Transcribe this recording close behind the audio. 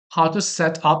how to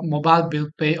set up mobile bill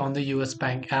pay on the US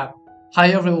Bank app. Hi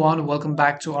everyone, welcome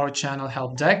back to our channel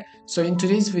Help Deck. So in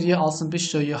today's video, I'll simply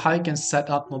show you how you can set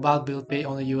up mobile bill pay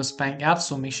on the US Bank app.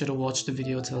 So make sure to watch the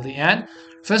video till the end.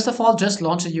 First of all, just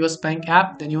launch the US Bank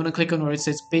app. Then you want to click on where it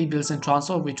says Pay Bills and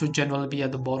Transfer, which would generally be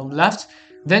at the bottom left.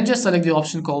 Then just select the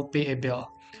option called Pay a Bill.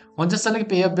 Once you select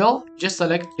Pay a Bill, just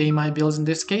select Pay My Bills in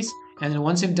this case. And then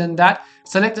once you've done that,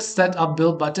 select the Set Up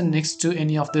Bill button next to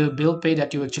any of the bill pay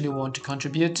that you actually want to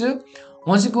contribute to.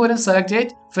 Once you go ahead and select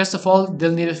it, first of all,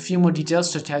 they'll need a few more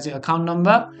details such as your account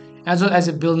number, as well as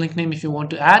a bill link name if you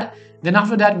want to add. Then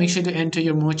after that, make sure to enter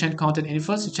your merchant contact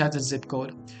info such as the zip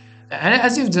code. And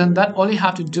as you've done that, all you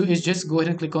have to do is just go ahead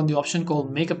and click on the option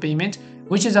called Make a Payment,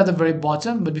 which is at the very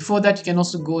bottom. But before that, you can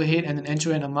also go ahead and then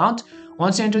enter an amount.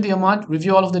 Once you enter the amount,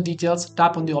 review all of the details,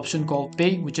 tap on the option called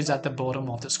Pay, which is at the bottom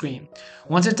of the screen.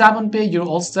 Once you tap on Pay, you're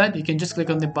all set. You can just click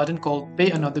on the button called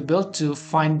Pay Another Bill to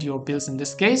find your bills in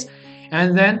this case.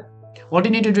 And then what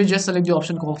you need to do is just select the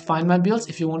option called Find My Bills.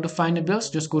 If you want to find the bills,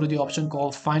 just go to the option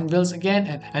called Find Bills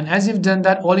again. And as you've done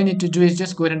that, all you need to do is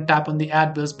just go ahead and tap on the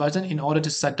Add Bills button in order to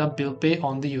set up bill pay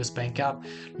on the US Bank app.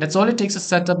 That's all it takes to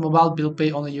set up mobile bill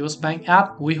pay on the US Bank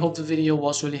app. We hope the video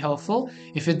was really helpful.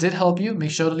 If it did help you,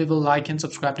 make sure to leave a like and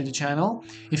subscribe to the channel.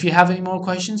 If you have any more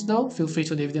questions though, feel free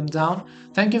to leave them down.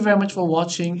 Thank you very much for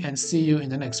watching and see you in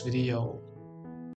the next video.